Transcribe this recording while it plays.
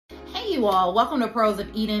Hey you all, welcome to Pearls of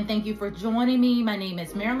Eden. Thank you for joining me. My name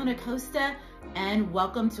is Marilyn Acosta, and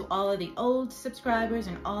welcome to all of the old subscribers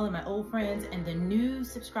and all of my old friends and the new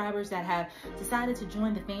subscribers that have decided to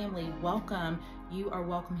join the family. Welcome. You are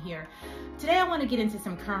welcome here. Today I want to get into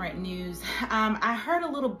some current news. I heard a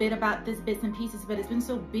little bit about this bits and pieces, but it's been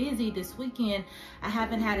so busy this weekend I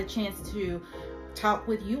haven't had a chance to talk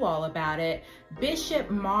with you all about it. Bishop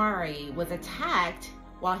Mari was attacked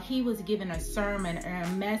while he was giving a sermon or a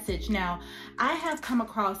message. Now, I have come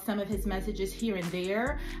across some of his messages here and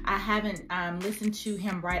there. I haven't listened to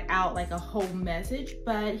him write out like a whole message,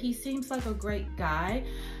 but he seems like a great guy.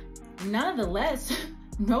 Nonetheless,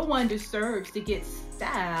 no one deserves to get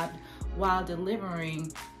stabbed while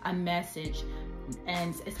delivering a message,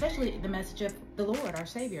 and especially the message of the Lord, our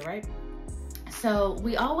Savior, right? So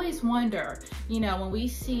we always wonder, you know, when we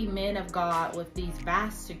see men of God with these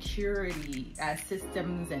vast security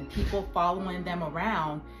systems and people following them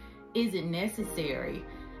around, is it necessary?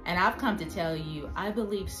 And I've come to tell you, I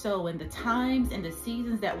believe so. In the times and the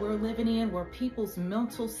seasons that we're living in, where people's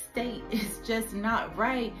mental state is just not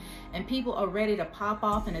right, and people are ready to pop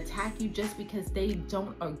off and attack you just because they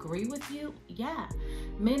don't agree with you, yeah,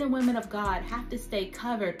 men and women of God have to stay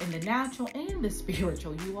covered in the natural and the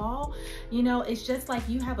spiritual, you all. You know, it's just like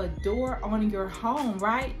you have a door on your home,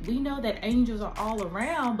 right? We know that angels are all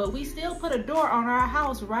around, but we still put a door on our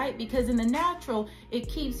house, right? Because in the natural, it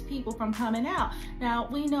keeps people from coming out. Now,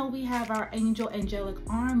 we know we have our angelic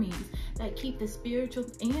armies that keep the spiritual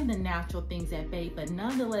and the natural things at bay, but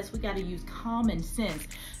nonetheless, we got to use common sense.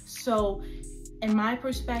 So in my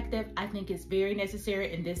perspective, I think it's very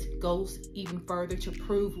necessary, and this goes even further to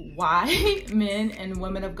prove why men and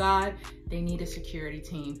women of God, they need a security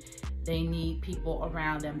team. They need people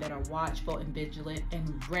around them that are watchful and vigilant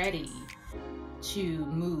and ready to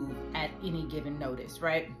move at any given notice,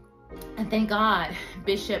 right? And thank God,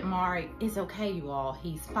 Bishop Mari is okay, you all.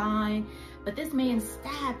 He's fine. But this man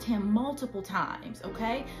stabbed him multiple times,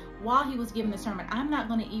 okay? While he was giving the sermon. I'm not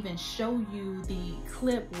going to even show you the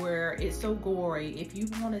clip where it's so gory. If you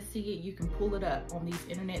want to see it, you can pull it up on these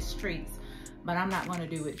internet streets. But I'm not going to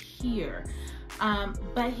do it here.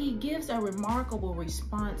 But he gives a remarkable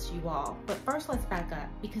response, you all. But first, let's back up.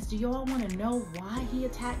 Because do you all want to know why he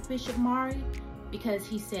attacked Bishop Mari? Because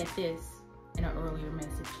he said this in an earlier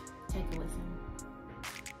message. Take a listen.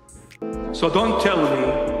 So don't tell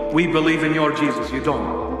me we believe in your Jesus. You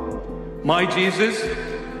don't. My Jesus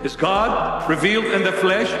is God revealed in the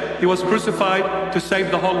flesh. He was crucified to save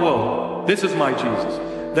the whole world. This is my Jesus.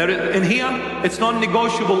 In here, it's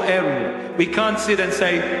non-negotiable area. We can't sit and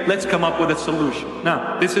say, let's come up with a solution.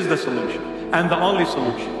 No, this is the solution and the only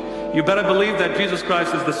solution. You better believe that Jesus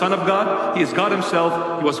Christ is the Son of God. He is God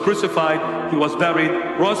himself. He was crucified. He was buried,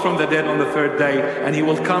 rose from the dead on the third day, and he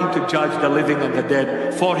will come to judge the living and the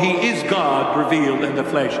dead. For he is God revealed in the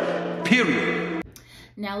flesh. Period.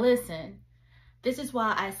 Now listen. This is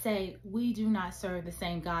why I say we do not serve the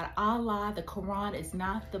same God. Allah, the Quran, is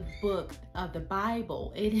not the book of the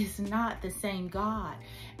Bible. It is not the same God.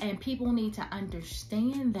 And people need to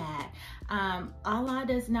understand that. Allah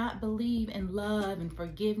does not believe in love and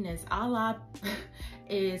forgiveness. Allah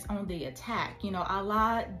is on the attack. You know,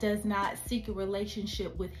 Allah does not seek a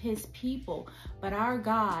relationship with his people. But our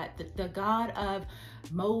God, the God of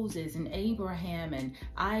Moses and Abraham and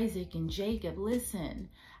Isaac and Jacob, listen,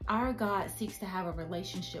 our God seeks to have a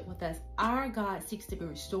relationship with us. Our God seeks to be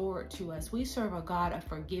restored to us. We serve a God of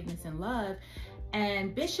forgiveness and love.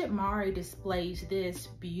 And Bishop Mari displays this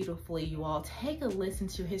beautifully, you all. Take a listen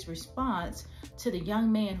to his response to the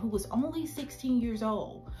young man who was only 16 years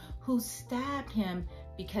old, who stabbed him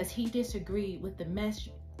because he disagreed with the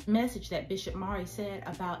message that Bishop Mari said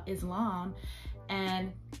about Islam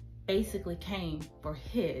and basically came for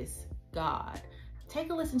his God. Take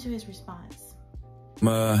a listen to his response.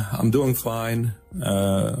 I'm doing fine.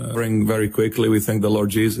 Very quickly, we thank the Lord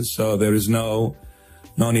Jesus. So there is no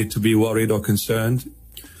need to be worried or concerned.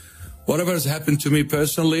 Whatever has happened to me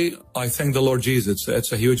personally, I thank the Lord Jesus.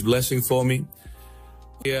 It's a huge blessing for me.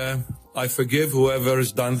 Yeah, I forgive whoever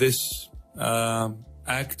has done this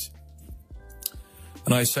act.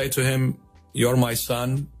 And I say to him, you're my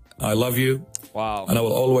son. I love you. Wow. And I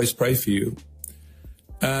will always pray for you.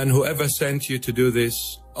 And whoever sent you to do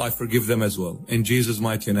this, I forgive them as well, in Jesus'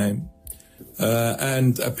 mighty name.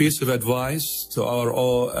 And a piece of advice to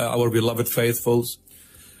our beloved faithfuls.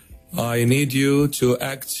 I need you to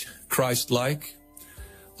act Christ-like.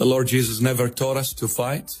 The Lord Jesus never taught us to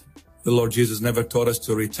fight. The Lord Jesus never taught us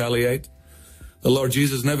to retaliate. The Lord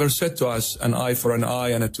Jesus never said to us an eye for an eye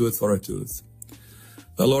and a tooth for a tooth.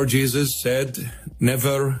 The Lord Jesus said,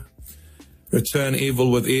 never return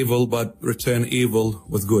evil with evil, but return evil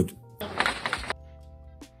with good.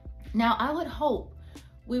 Now, I would hope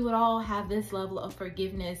we would all have this level of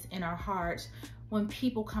forgiveness in our hearts when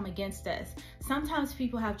people come against us. Sometimes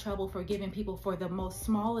people have trouble forgiving people for the most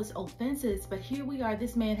smallest offenses, but here we are,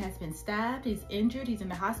 this man has been stabbed, he's injured, he's in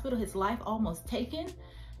the hospital, his life almost taken,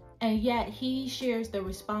 and yet he shares the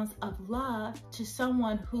response of love to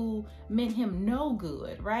someone who meant him no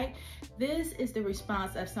good, right? This is the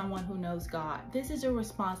response of someone who knows God. This is a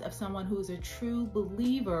response of someone who is a true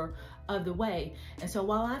believer of the way. And so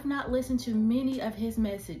while I've not listened to many of his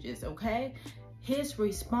messages, okay, his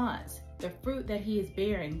response, the fruit that he is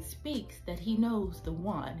bearing, speaks that he knows the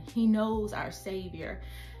one. He knows our Savior.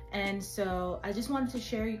 And so I just wanted to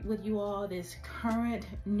share with you all this current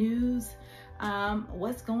news,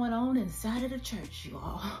 what's going on inside of the church, you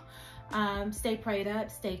all. Stay prayed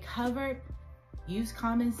up, stay covered, use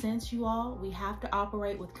common sense, you all. We have to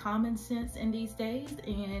operate with common sense in these days.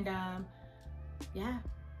 And yeah.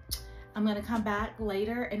 I'm going to come back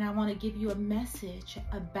later and I want to give you a message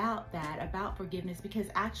about that, about forgiveness, because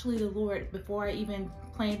actually the Lord, before I even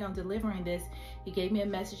planned on delivering this, he gave me a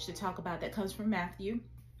message to talk about that comes from Matthew.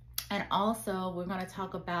 And also we're going to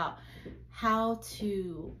talk about how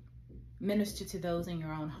to minister to those in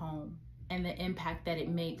your own home and the impact that it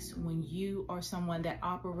makes when you are someone that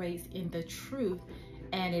operates in the truth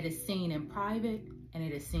and it is seen in private and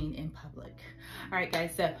it is seen in public. All right,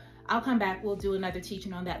 guys, so I'll come back. We'll do another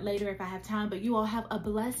teaching on that later if I have time, but you all have a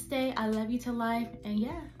blessed day. I love you to life. And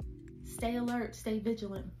yeah, stay alert, stay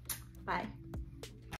vigilant. Bye.